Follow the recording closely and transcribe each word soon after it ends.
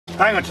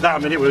Hang on to that a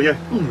minute, will you?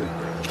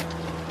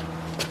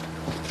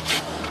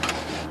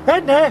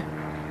 Edna,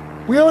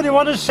 we only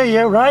want to see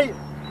you, right?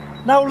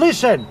 Now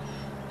listen,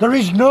 there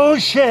is no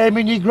shame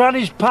in your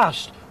granny's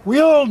past.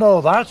 We all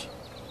know that.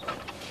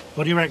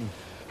 What do you reckon?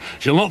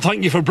 She'll not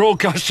thank you for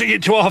broadcasting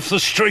it to half the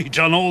street,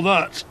 I know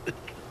that.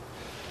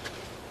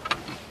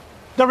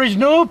 There is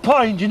no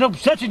point in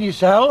upsetting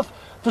yourself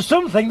for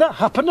something that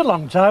happened a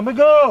long time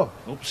ago.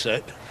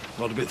 Upset?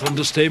 Not a bit of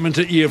understatement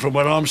at you from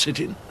where I'm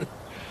sitting.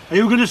 Are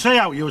you going to say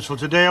out useful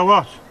today or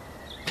what?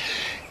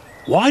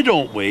 Why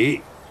don't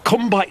we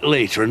come back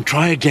later and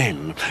try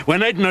again,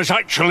 when Edna's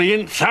actually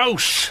in th'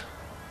 house?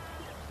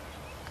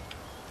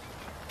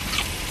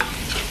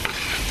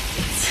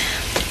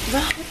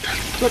 Rob,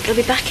 look, he'll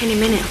be back any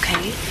minute,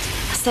 okay?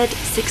 I said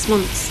 6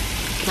 months.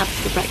 You can have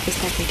it for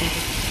breakfast every day.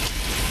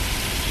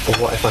 But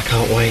what if I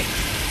can't wait?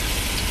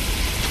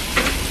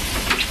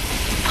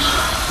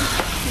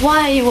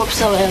 Why are you up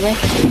so early?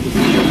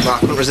 Well, I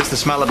couldn't resist the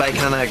smell of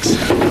bacon and eggs.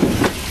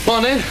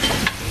 Morning.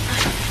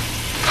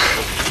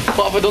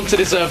 What have I done to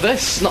deserve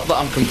this? Not that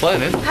I'm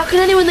complaining. How can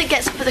anyone that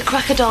gets up at the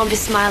crack of dawn be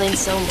smiling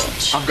so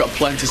much? I've got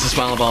plenty to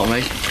smile about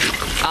me.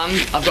 And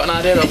I've got an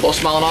idea that'll put a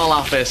smile on all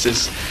our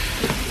faces.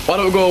 Why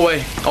don't we go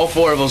away, all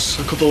 4 of us,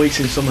 a couple of weeks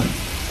in summer?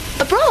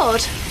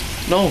 Abroad?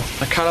 No,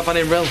 a caravan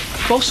in Rill.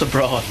 Close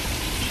abroad.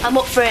 I'm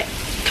up for it.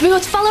 Can we go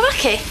to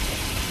Fallaraki?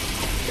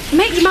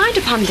 Make your mind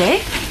up,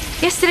 Andy.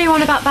 Yesterday you were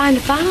on about buying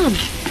the farm.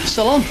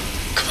 Still on.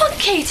 Come on,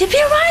 Katie, be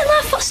alright,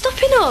 laugh. What's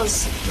stopping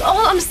us?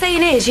 All I'm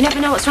saying is, you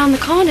never know what's round the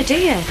corner, do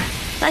you?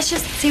 Let's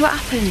just see what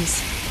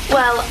happens.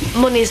 Well,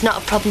 money's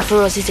not a problem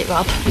for us, is it,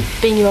 Rob?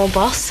 Being your own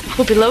boss.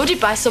 We'll be loaded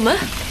by summer.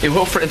 He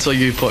won't for it until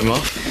you put him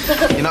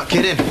off. You're not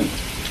kidding.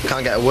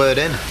 Can't get a word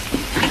in.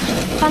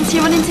 Fancy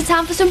you running to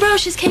town for some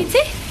brochures,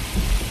 Katie?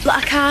 Look,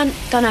 I can't.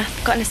 Donna,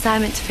 I've got an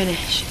assignment to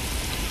finish.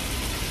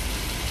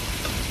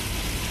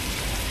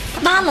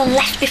 Marlon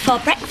left before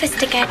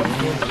breakfast again.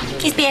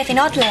 He's behaving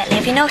odd lately,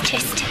 have you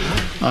noticed?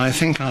 I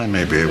think I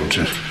may be able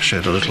to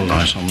shed a little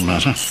light on the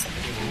matter.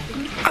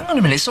 Hang on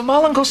a minute, so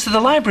Marlon goes to the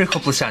library a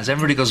couple of times,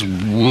 everybody goes,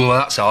 whoa,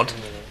 that's odd.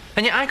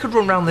 And yet I could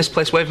run round this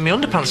place waving my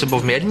underpants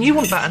above my head and you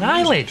wouldn't bat an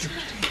eyelid.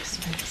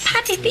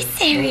 Paddy, be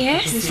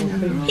serious.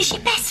 He's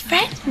your best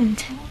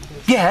friend.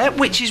 Yeah,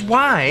 which is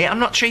why I'm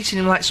not treating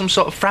him like some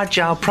sort of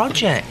fragile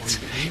project.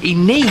 He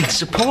needs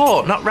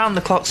support, not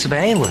round-the-clock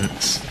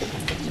surveillance.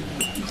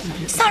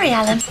 Sorry,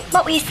 Alan.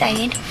 What were you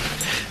saying?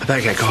 I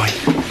better get going.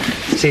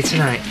 See you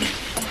tonight.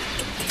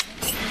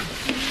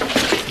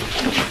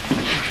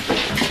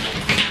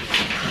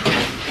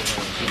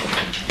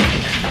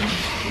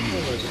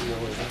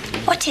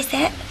 What is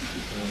it?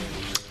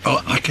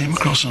 Well, I came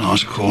across an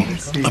article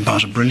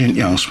about a brilliant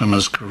young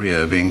swimmer's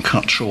career being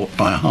cut short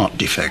by a heart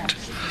defect,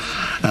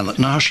 and that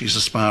now she's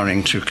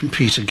aspiring to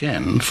compete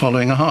again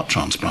following a heart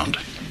transplant.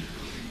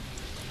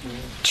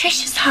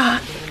 Trisha's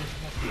heart.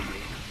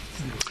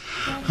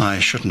 I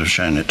shouldn't have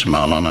shown it to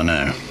Marlon, I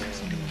know.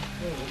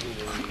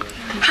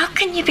 How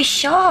can you be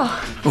sure?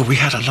 Well, we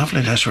had a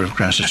lovely letter of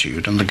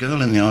gratitude, and the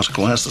girl in the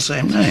article has the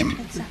same name.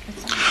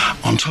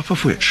 On top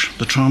of which,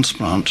 the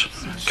transplant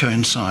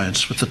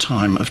coincides with the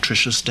time of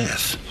Trisha's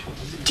death.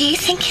 Do you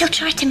think he'll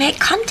try to make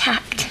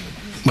contact?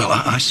 Well,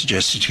 I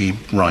suggested he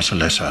write a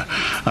letter.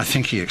 I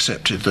think he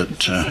accepted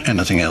that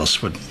anything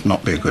else would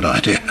not be a good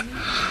idea.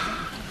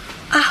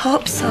 I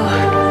hope so.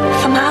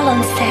 For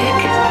Marlon's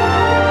sake.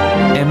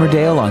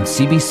 Emmerdale on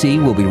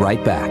CBC will be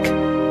right back.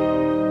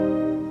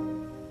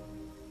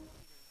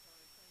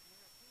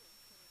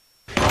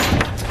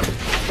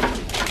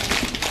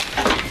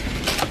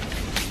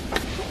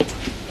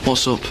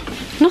 What's up?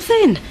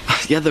 Nothing.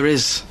 Yeah, there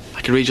is.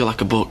 I can read you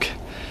like a book.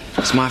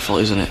 It's my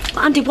fault, isn't it?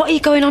 Andy, what are you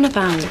going on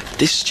about?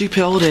 This stupid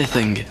holiday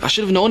thing. I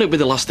should have known it'd be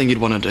the last thing you'd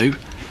want to do.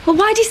 Well,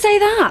 why'd you say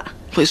that?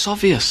 But it's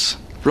obvious.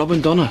 Rob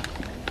and Donna.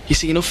 You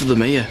see enough of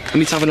them here.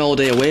 We need to have an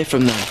holiday away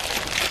from them.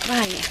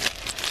 Right.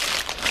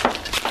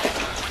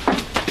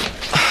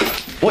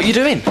 What are you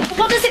doing?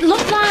 What does it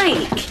look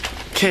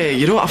like? Kay,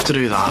 you don't have to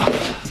do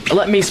that.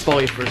 Let me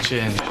spoil you for a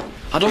change.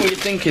 I don't want you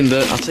thinking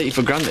that I'll take you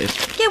for granted.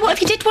 Yeah, what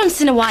if you did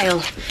once in a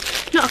while?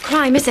 Not a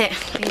crime, is it?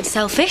 Being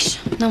selfish.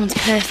 No one's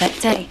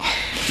perfect, eh?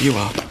 You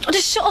are. Oh,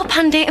 just shut up,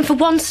 Andy, and for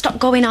once, stop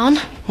going on.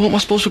 What am I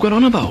supposed to be going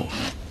on about?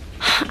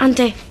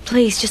 Andy,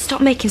 please, just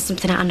stop making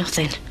something out of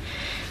nothing.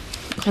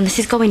 Come on, this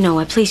is going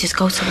nowhere. Please, just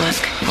go to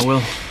work. I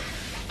will.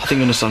 I think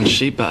I understand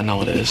sheep better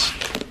nowadays.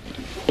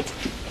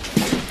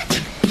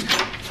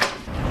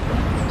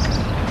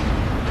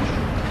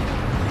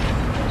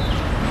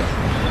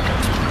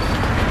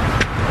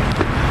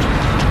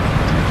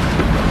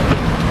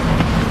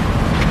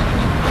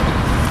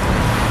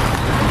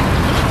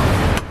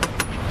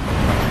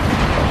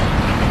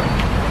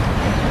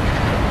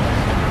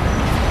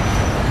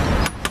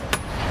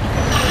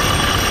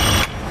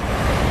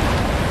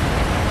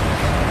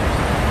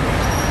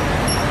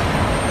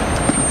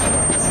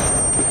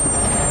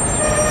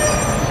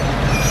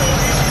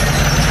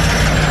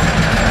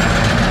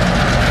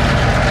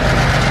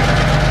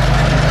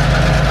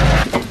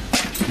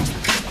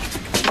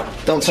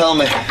 Don't tell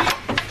me.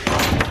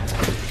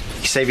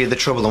 You save you the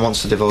trouble and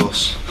wants a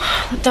divorce.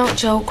 Don't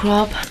joke,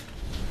 Rob.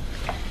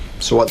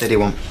 So what did he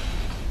want?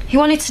 He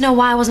wanted to know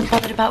why I wasn't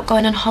bothered about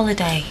going on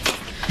holiday.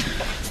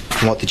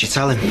 And what did you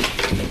tell him?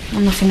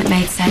 Well, nothing that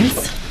made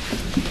sense.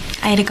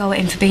 I had a go at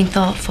him for being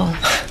thoughtful.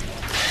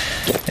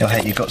 He'll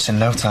hate your guts in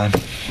no time.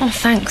 Oh,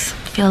 thanks. I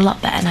feel a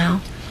lot better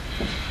now.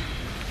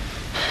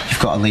 You've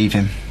got to leave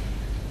him.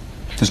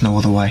 There's no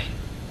other way.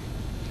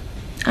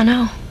 I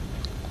know.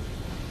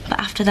 But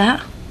after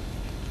that?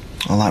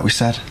 Well, like we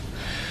said,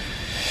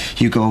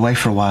 you go away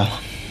for a while.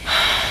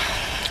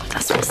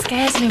 That's what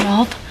scares me,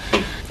 Rob.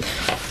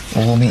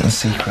 Well, we'll meet in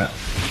secret.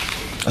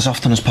 As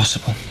often as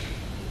possible.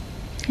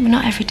 We're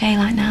not every day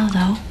like now,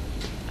 though.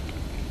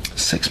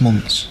 6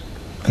 months,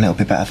 and it'll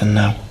be better than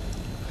now.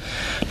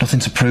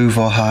 Nothing to prove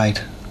or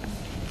hide.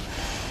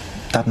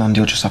 Dad and Andy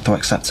will just have to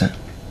accept it.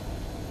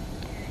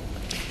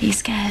 Are you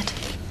scared?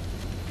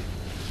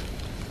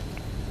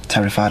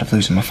 Terrified of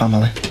losing my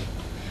family.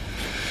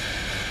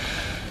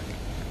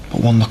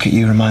 But one look at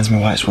you reminds me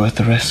why it's worth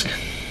the risk.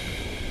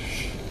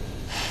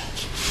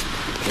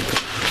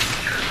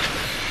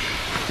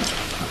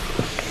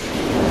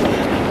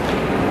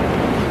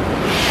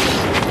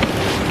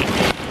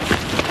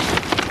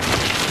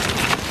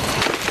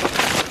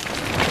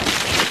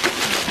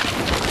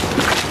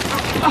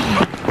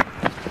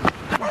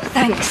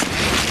 Thanks.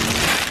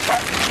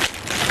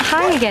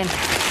 Hi again.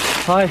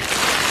 Hi.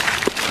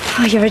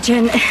 Oh, you're a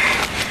gent.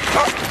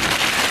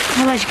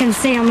 Well, as you can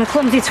see, I'm a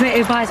clumsy twit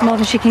who buys more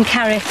than she can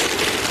carry.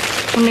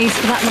 Or needs,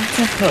 for that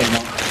matter. No, you're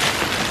not.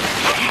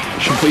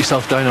 You shouldn't put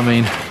yourself down, I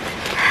mean.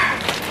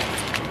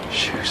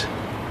 Shoes.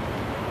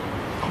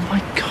 Oh my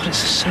God,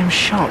 it's the same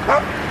shop.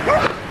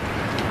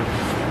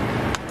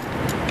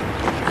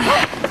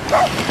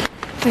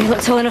 Well, you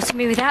look tall enough to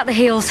me without the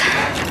heels.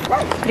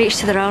 But each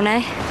to their own,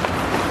 eh?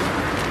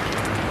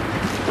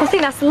 I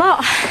think that's a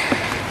lot.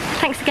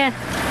 Thanks again.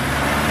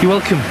 You're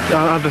welcome.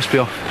 I'd best be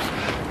off.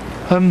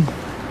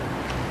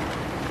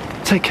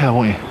 Take care,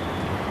 won't you?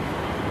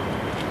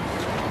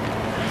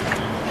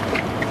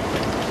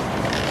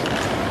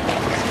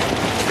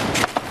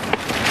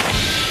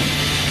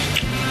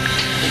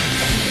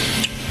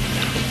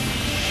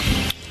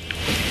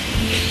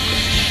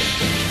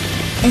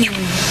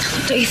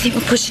 Don't you think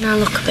we're pushing our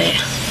luck a bit?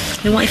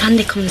 I mean, what if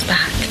Andy comes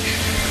back?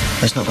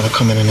 He's not going to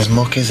come in his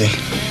muck, is he?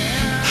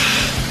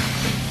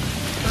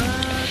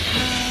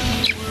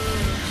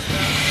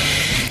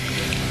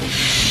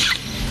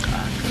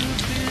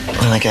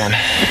 And again,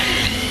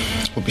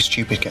 we'll be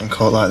stupid getting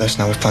caught like this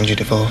now we've planned your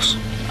divorce.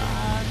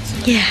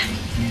 Yeah.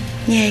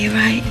 Yeah, you're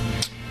right.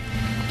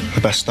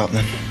 We best stop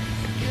then.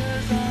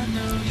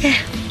 Yeah.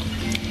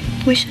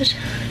 We should.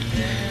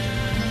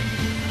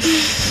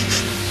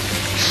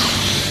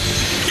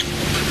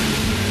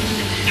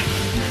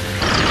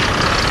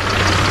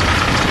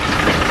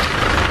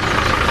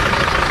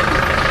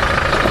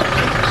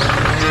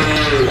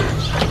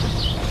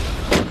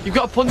 You've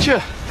got a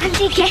puncher.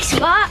 Andy, guess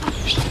what?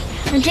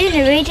 I'm doing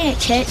a reading at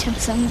church on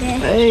Sunday.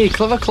 Hey,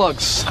 clever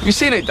clogs. Have you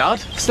seen it,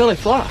 Dad? It's nearly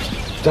flat.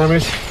 Damn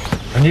it.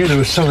 I knew there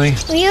was something.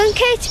 Will you and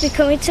Katie be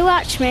coming to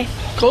watch me?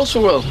 Of course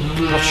we will.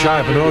 Not shy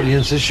of an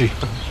audience, is she?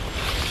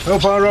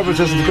 Hope our Robert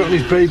hasn't forgotten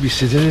his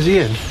babysitting, is he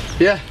in?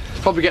 Yeah,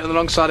 he's probably getting the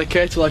wrong side of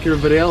Katie like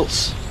everybody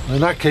else.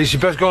 In that case, you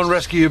best go and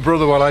rescue your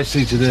brother while I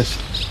see to this.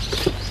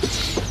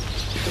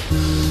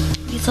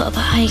 You thought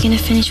about how you're going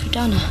to finish with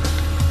Donna?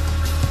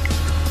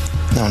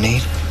 No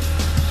need.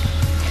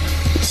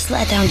 Just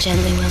let her down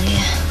gently, will you?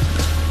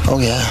 Oh,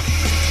 yeah.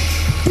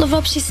 Look,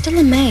 Rob, she's still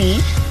a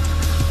mate.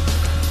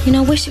 You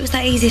know, I wish it was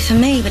that easy for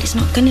me, but it's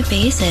not going to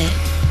be, is it?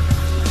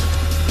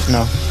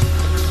 No.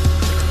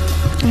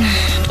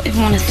 I don't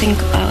even want to think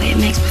about it. It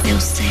makes me feel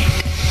sick.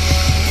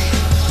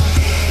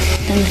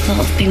 Then the thought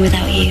of being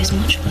without you is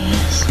much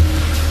worse.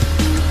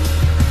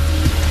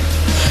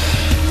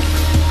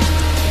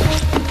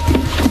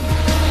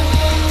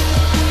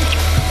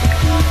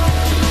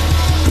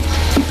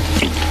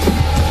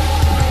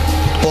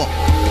 What?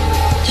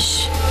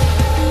 Shh.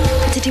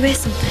 Did you hear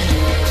something?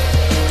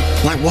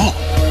 Like what?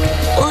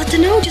 Oh, I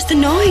don't know, just a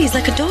noise,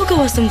 like a doggo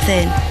or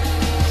something.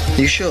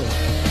 You sure?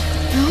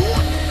 No?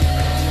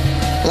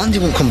 Well, Andy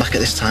won't come back at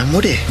this time,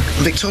 would he?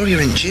 And Victoria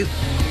isn't due.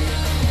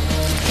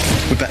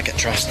 We better get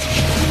dressed.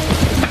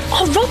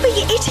 Oh, Robert,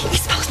 you idiot, you're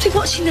supposed to be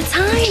watching the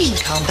time.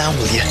 Calm down,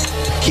 will you?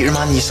 Keep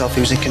reminding yourself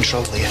who's in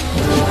control here.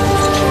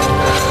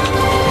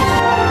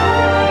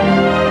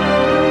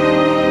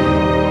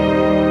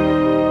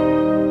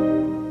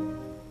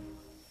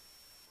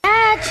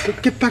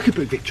 Dad! Get back a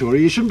bit,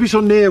 Victoria. You shouldn't be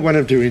so near when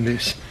I'm doing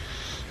this.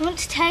 I want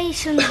to tell you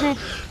something.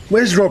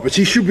 Where's Robert?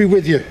 He should be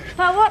with you.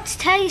 But I want to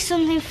tell you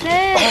something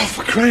first. Oh,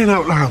 for crying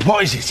out loud.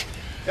 What is it?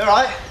 You all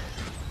right?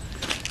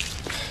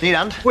 Need a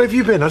hand? Where have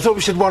you been? I thought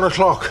we said 1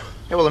 o'clock.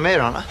 Yeah, well, I'm here,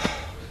 aren't I?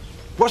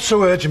 What's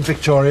so urgent,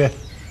 Victoria?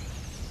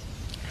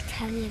 I'll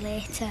tell you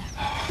later.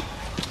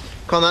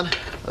 Come on, then.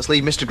 Let's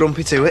leave Mr.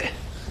 Grumpy to it.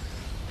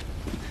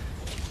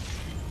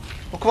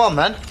 Well, come on,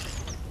 then.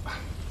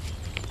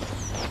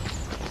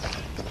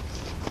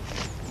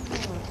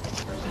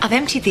 I've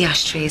emptied the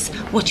ashtrays.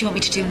 What do you want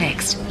me to do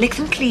next? Lick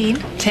them clean?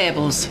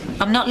 Tables.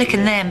 I'm not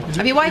licking them.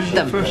 Have you wiped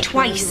them?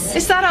 Twice.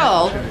 Is that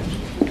all?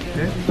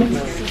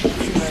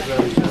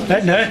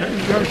 Edna?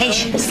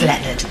 Patience,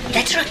 Leonard.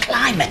 Let her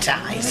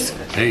acclimatise.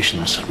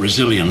 Patience,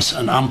 resilience,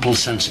 and ample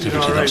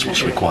sensitivity. That's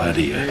what's required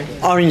here.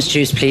 Orange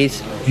juice,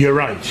 please. You're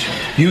right.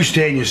 You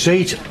stay in your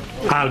seat.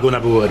 I'll go and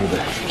have a word with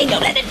her. Hey, no,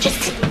 Leonard,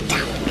 just sit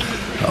down.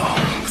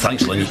 Oh,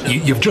 thanks, Lynn.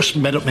 You've just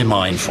made up my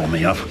mind for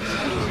me.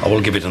 I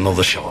will give it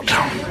another shot.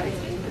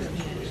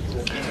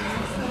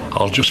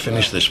 I'll just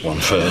finish this one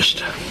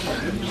first.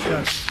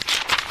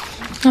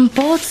 I'm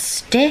bored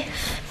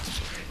stiff.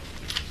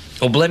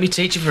 Oh, blame your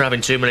teacher for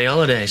having too many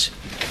holidays.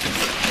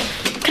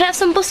 Can I have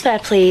some bus fare,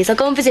 please? I'll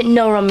go and visit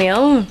Noah on my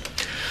own.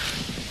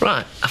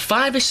 Right, a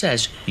fiver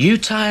says you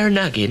tie her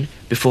nagging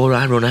before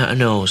I run out of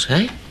nose,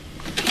 eh?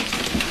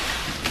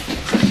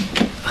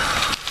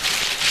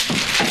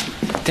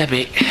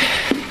 Debbie,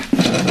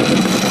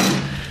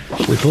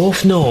 we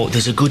both know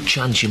there's a good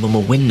chance your mum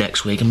will win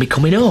next week and be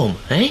coming home,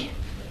 eh?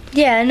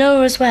 Yeah,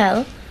 Noah as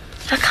well.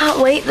 I can't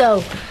wait,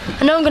 though.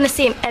 I know I'm going to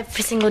see him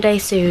every single day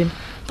soon.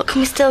 But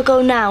can we still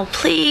go now?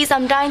 Please,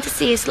 I'm dying to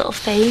see his little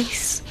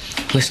face.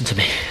 Listen to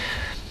me.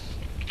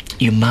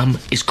 Your mum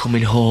is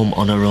coming home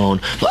on her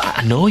own. Look,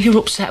 I know you're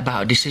upset about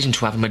her decision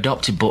to have him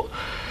adopted, but...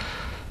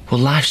 well,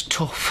 life's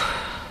tough.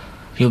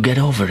 You'll get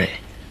over it.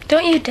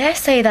 Don't you dare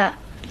say that.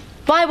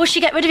 Why will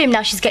she get rid of him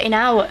now she's getting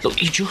out?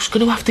 Look, you're just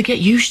going to have to get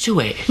used to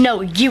it.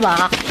 No, you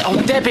are.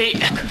 Oh, Debbie!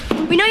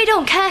 We know you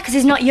don't care because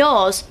he's not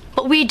yours,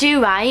 but we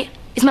do, right?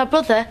 He's my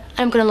brother, and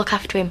I'm going to look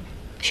after him.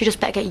 She just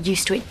better get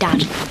used to it,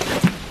 Dad.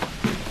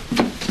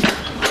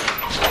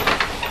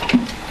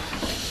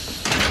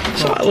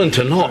 Silent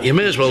or not, you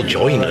may as well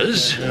join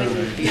us.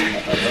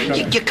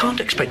 You can't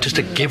expect us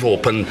to give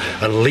up and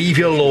leave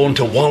you alone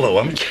to wallow.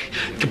 I mean,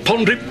 to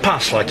ponder it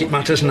past like it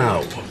matters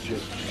now.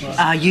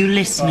 Are you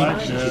listening?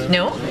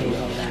 No.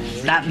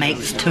 That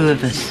makes two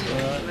of us.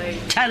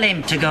 Tell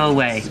him to go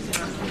away.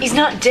 He's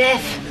not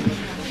deaf.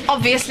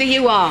 Obviously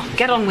you are.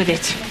 Get on with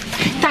it.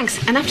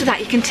 Thanks, and after that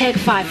you can take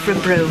 5 for a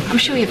brew. I'm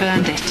sure you've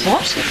earned it.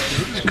 What?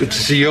 It's good to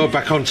see you're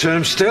back on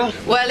terms still.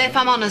 Well, if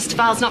I'm honest,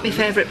 Val's not my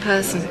favourite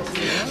person.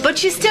 But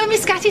she's still my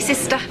scatty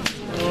sister.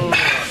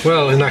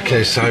 Well, in that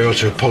case, I ought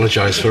to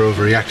apologise for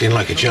overreacting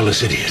like a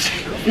jealous idiot.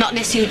 Not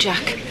this you,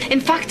 Jack. In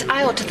fact,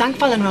 I ought to thank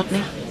Val and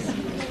Rodney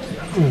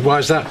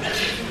Why's that?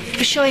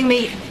 for showing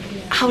me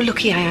how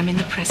lucky I am in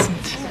the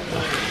present.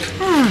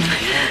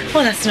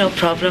 Well, that's no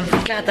problem.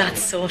 Glad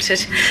that's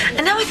sorted.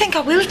 And now I think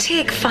I will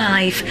take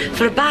 5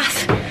 for a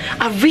bath.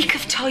 A reek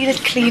of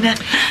toilet cleaner.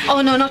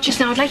 Oh, no, not just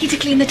now. I'd like you to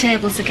clean the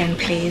tables again,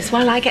 please,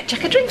 while I get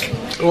Jack a drink.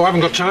 Oh, I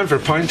haven't got time for a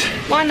pint.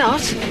 Why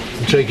not?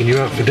 I'm taking you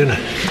out for dinner.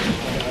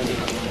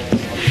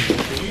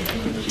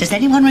 Does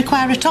anyone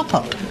require a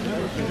top-up?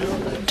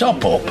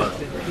 Top up?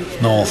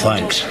 No,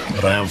 thanks.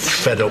 But I am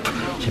fed up.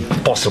 It's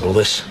impossible,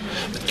 this.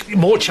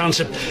 More chance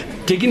of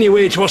digging your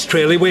way to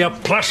Australia with a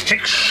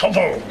plastic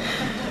shovel.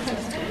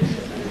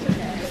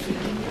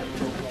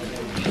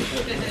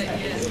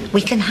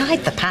 We can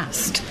hide the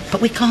past, but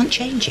we can't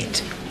change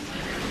it.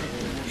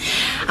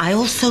 I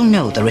also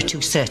know there are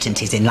 2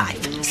 certainties in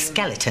life,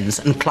 skeletons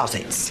and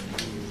closets.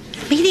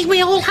 Meaning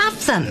we all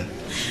have them.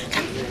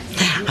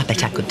 I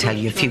bet I could tell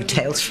you a few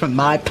tales from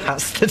my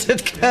past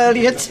that'd curl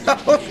your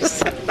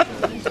toes.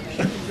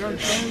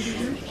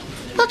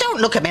 Well,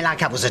 don't look at me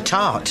like I was a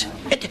tart.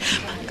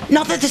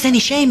 Not that there's any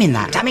shame in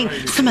that. I mean,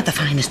 some of the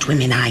finest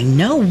women I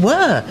know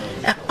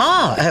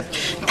are.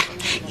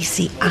 You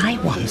see, I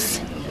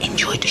once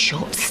enjoyed a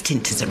short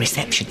stint as a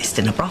receptionist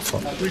in a brothel.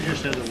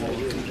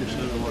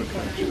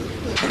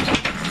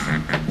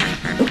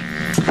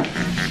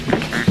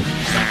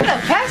 Hello,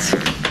 Pet.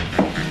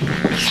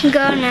 You can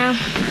go now.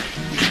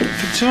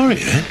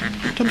 Victoria,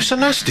 don't be so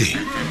nasty.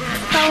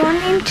 I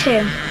want him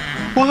to.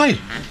 Why?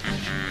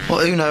 Well,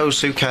 who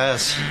knows? Who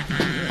cares?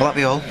 Will that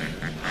be all?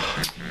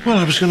 Well,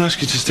 I was going to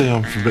ask you to stay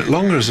on for a bit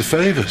longer as a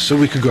favour, so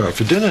we could go out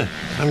for dinner.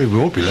 I mean, we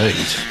won't be late.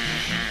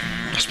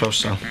 I suppose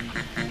so.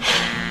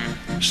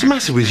 What's the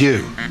matter with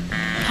you?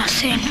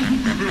 Nothing.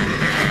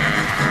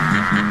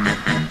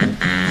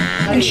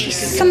 And she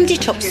summed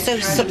it up so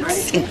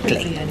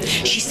succinctly.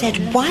 She said,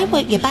 why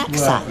won't your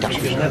backside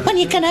off when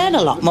you can earn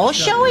a lot more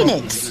showing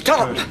it?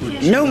 Stop!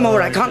 No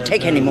more, I can't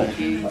take any more.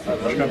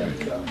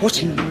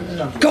 What in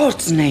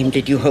God's name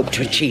did you hope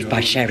to achieve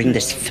by sharing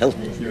this filth?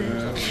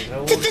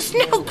 There's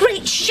no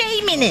great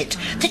shame in it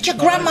that your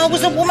grandma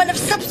was a woman of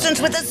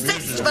substance with a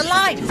zest for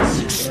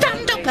life.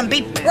 Stand up and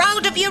be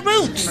proud of your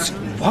roots.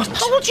 What?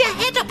 Hold your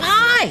head up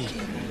high.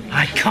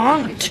 I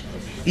can't.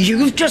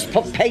 You've just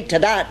put paid to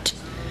that.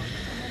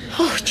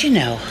 Oh, do you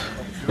know,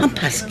 I'm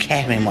past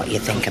caring what you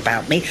think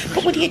about me,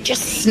 but will you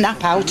just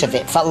snap out of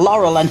it for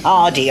Laurel and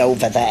Hardy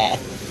over there?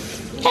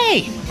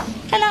 Hey,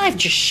 and I've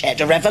just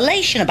shared a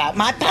revelation about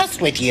my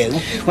past with you.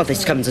 Well,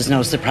 this comes as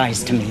no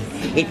surprise to me.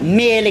 It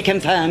merely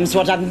confirms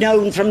what I've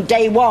known from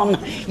day one.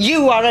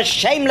 You are a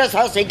shameless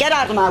hussy. Get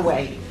out of my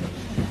way.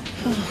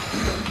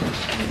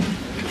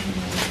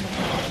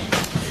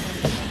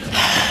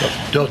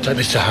 Don't take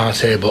this to heart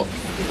here, but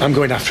I'm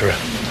going after her.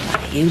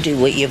 You do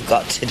what you've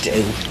got to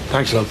do.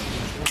 Thanks, love.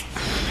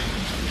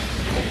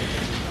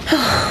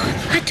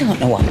 I don't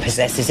know what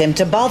possesses him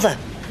to bother.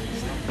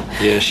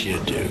 Yes, you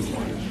do.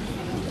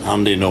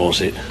 Andy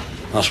knows it.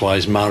 That's why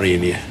he's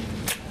marrying you.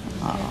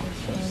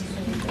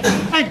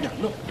 Edna,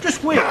 look,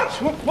 just wait.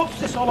 What's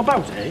this all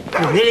about, eh?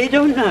 I really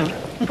don't know.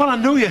 Well, I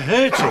know you're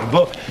hurting,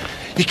 but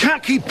you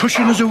can't keep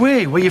pushing us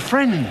away. We're your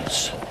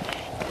friends.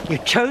 You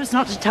chose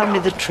not to tell me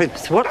the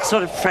truth. What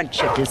sort of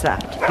friendship is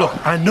that? Look,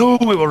 I know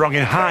we were wrong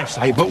in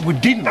hindsight, but we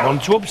didn't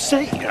want to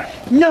upset you.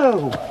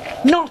 No,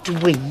 not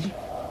we.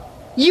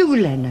 You,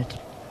 Leonard.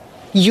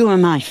 You are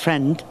my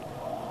friend.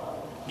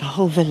 The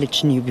whole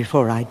village knew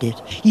before I did.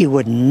 You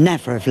would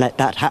never have let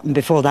that happen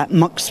before that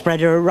muck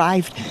spreader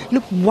arrived.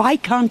 Look, why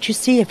can't you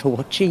see her for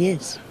what she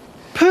is?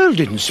 Pearl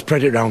didn't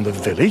spread it around the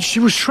village. She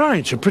was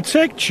trying to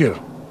protect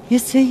you. You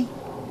see?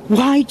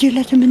 Why'd you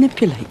let her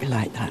manipulate you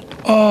like that?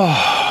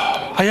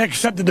 Oh, I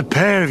accepted the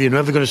pair of you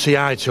never going to see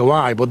eye to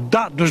eye, but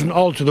that doesn't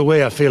alter the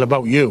way I feel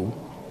about you.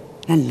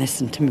 And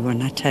listen to me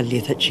when I tell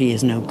you that she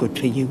is no good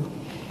for you.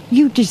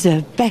 You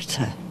deserve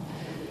better.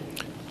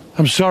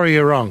 I'm sorry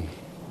you're wrong.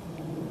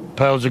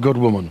 Pearl's a good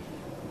woman.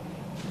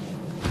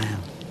 Well,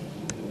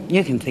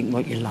 you can think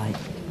what you like.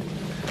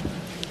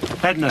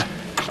 Edna,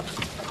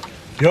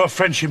 your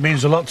friendship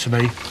means a lot to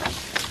me.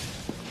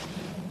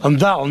 And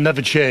that'll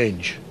never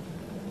change.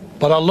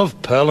 But I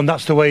love Pearl, and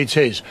that's the way it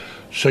is.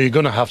 So you're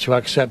going to have to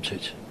accept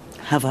it.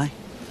 Have I?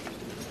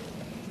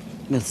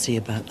 We'll see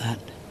about that.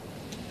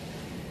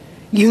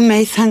 You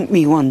may thank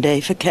me one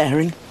day for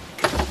caring.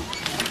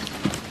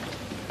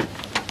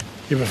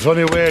 You've a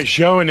funny way of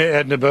showing it,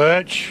 Edna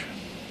Birch.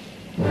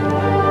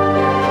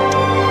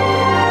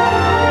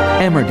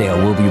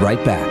 Emmerdale will be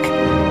right back.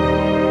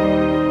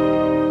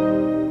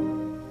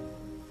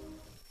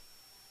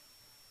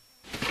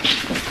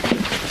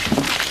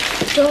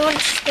 Don't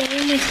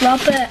stay with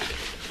Robert.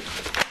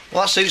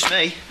 Well, that suits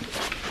me.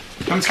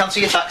 Come to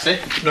cancel your taxi?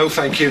 No,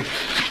 thank you.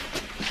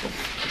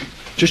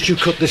 Just you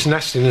cut this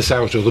nastiness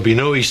out or there'll be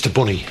no Easter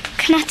bunny.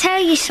 Can I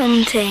tell you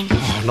something?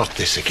 Oh, not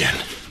this again.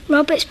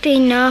 Robert's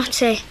been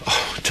naughty.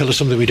 Oh, tell us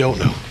something we don't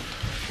know.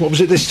 What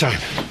was it this time?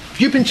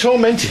 You've been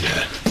tormenting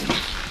her.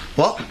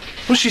 What?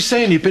 Well, she's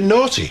saying you've been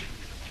naughty.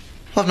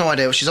 I've no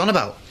idea what she's on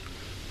about.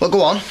 Well,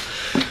 go on.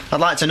 I'd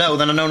like to know,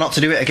 then I know not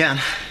to do it again.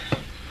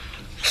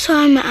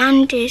 Saw him at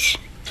Andy's.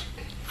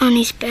 On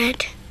his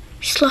bed.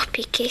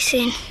 Sloppy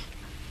kissing.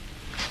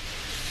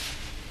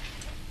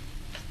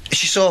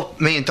 She saw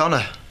me and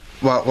Donna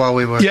while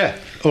we were... Yeah,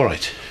 all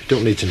right.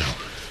 Don't need to know.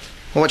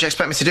 Well, what do you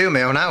expect me to do in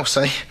my own house,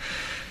 eh?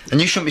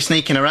 And you shouldn't be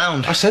sneaking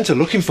around. I sent her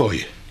looking for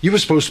you. You were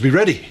supposed to be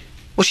ready.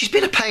 Well, she's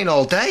been a pain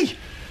all day.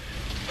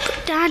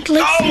 Dad,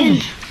 listen. Oh!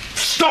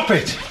 Stop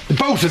it! The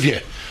both of you.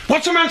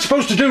 What's a man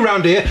supposed to do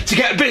round here to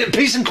get a bit of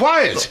peace and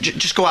quiet? Look,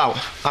 just go out.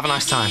 Have a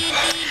nice time.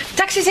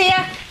 Taxi's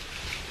here.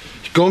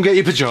 Go and get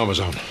your pyjamas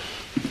on.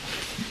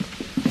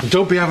 And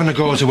don't be having a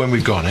go at her when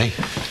we've gone, eh?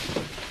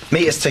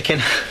 Meter's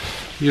ticking.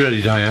 You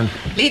ready, Diane?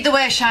 Lead the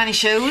way, shiny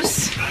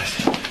shoes. Right.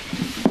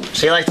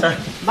 See you later.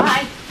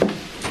 Bye.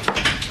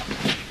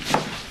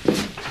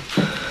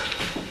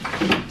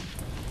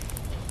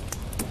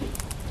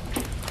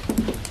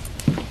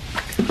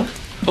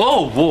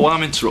 Oh, whoa,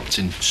 I'm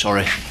interrupting.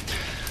 Sorry.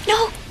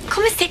 No,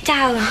 come and sit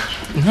down.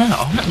 No,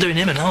 I'm not doing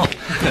him at all.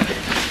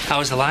 How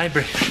was the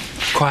library?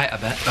 Quiet, I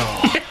bet.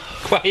 Oh,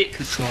 quiet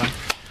as slime.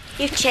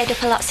 You've cheered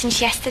up a lot since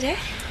yesterday.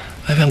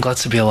 Maybe I'm glad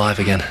to be alive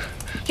again.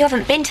 You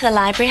haven't been to the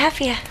library, have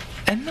you?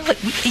 Emily,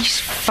 he's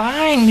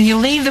fine. You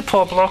leave the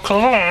poor bloke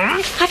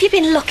alone. Have you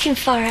been looking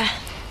for her?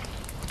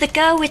 The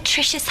girl with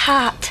Trisha's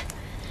heart.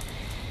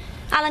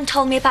 Alan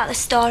told me about the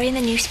story in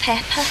the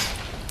newspaper.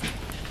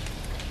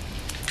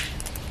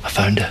 I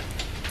found her.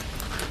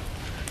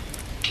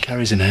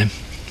 Carries her name.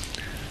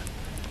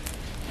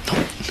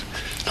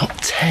 Not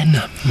 10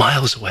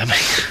 miles away. I mean,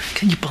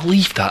 can you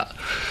believe that?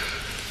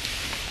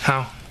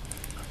 How?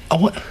 I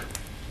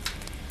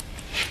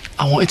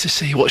wanted to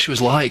see what she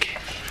was like.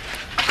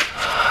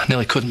 I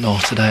nearly couldn't though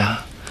today.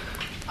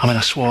 I mean,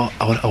 I swore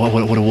I would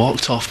have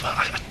walked off.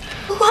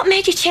 What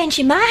made you change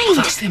your mind?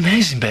 That's the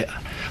amazing bit.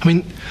 I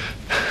mean,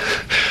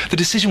 the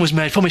decision was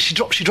made for me. She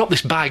dropped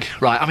this bag,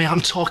 right? I mean, I'm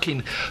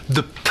talking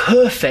the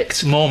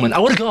perfect moment. I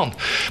would have gone,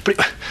 but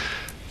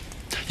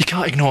you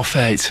can't ignore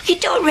fate. You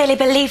don't really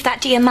believe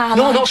that, do you, Marlon?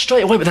 No, not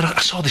straight away, but then I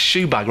saw this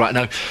shoe bag right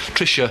now.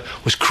 Trisha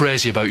was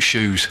crazy about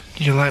shoes.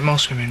 You're like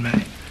most women,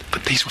 mate.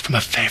 But these were from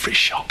her favourite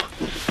shop.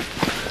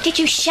 Did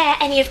you share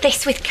any of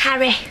this with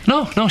Carrie?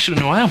 No, she doesn't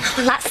know who I am.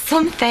 Well, that's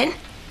something.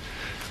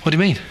 What do you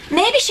mean?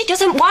 Maybe she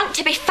doesn't want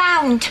to be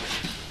found.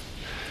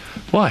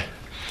 Why?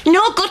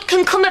 No good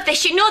can come of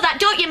this. You know that,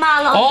 don't you,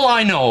 Marlon? All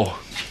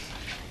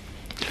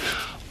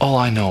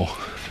I know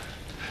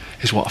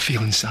is what I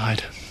feel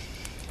inside.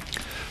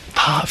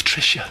 Part of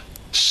Trisha,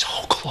 so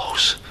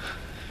close.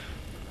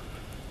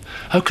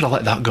 How could I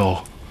let that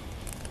go?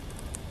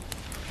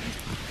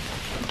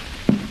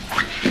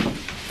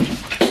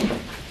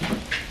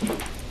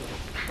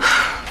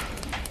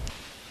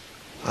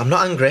 I'm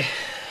not angry,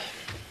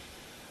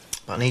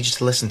 but I need you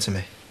to listen to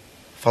me.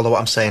 Follow what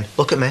I'm saying.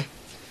 Look at me.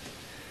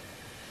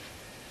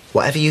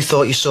 Whatever you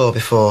thought you saw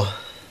before,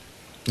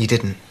 you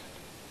didn't.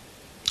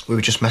 We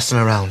were just messing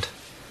around,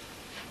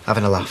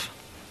 having a laugh.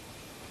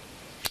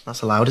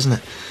 That's allowed, isn't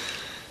it?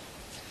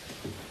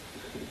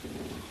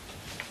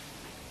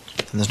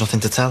 And there's nothing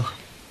to tell.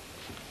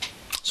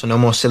 So no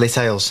more silly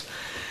tales.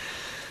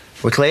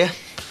 We're clear?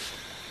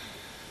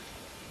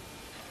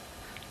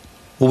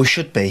 Well, we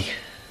should be.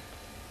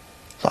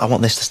 But I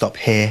want this to stop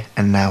here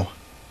and now.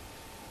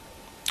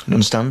 You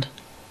understand?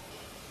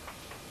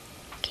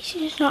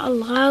 Katie's not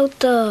allowed,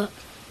 though.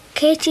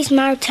 Katie's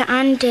married to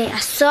Andy. I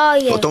saw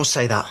you. Oh, don't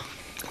say that.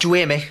 Do you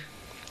hear me?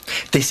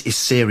 This is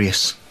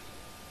serious.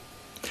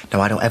 No,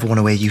 I don't ever want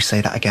to hear you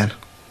say that again.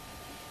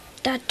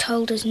 Dad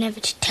told us never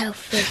to tell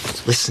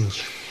Fritz. Listen,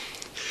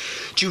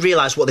 do you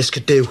realise what this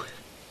could do?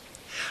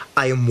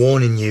 I am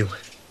warning you.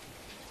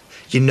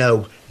 You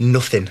know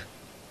nothing.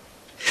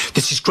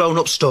 This is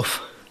grown-up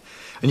stuff,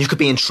 and you could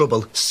be in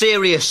trouble.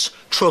 Serious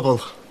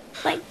trouble.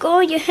 Let go,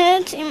 you're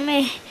hurting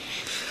me.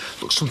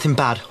 Look, something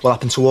bad will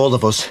happen to all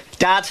of us.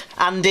 Dad,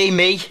 Andy,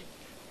 me.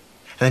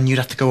 And then you'd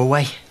have to go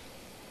away.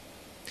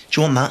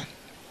 Do you want that?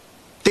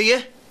 Do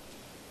you?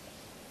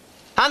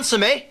 Answer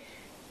me.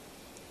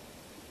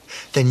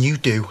 Then you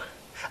do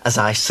as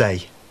I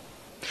say.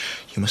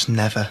 You must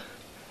never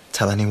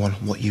tell anyone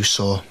what you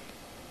saw.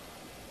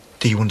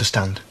 Do you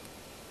understand?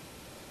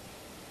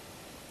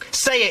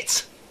 Say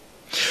it!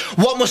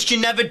 What must you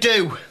never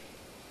do?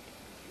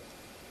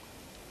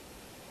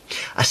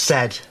 I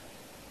said,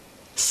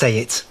 say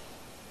it.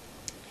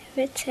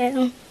 Never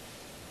tell.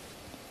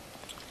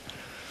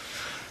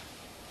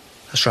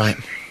 That's right.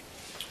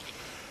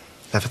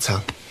 Never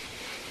tell.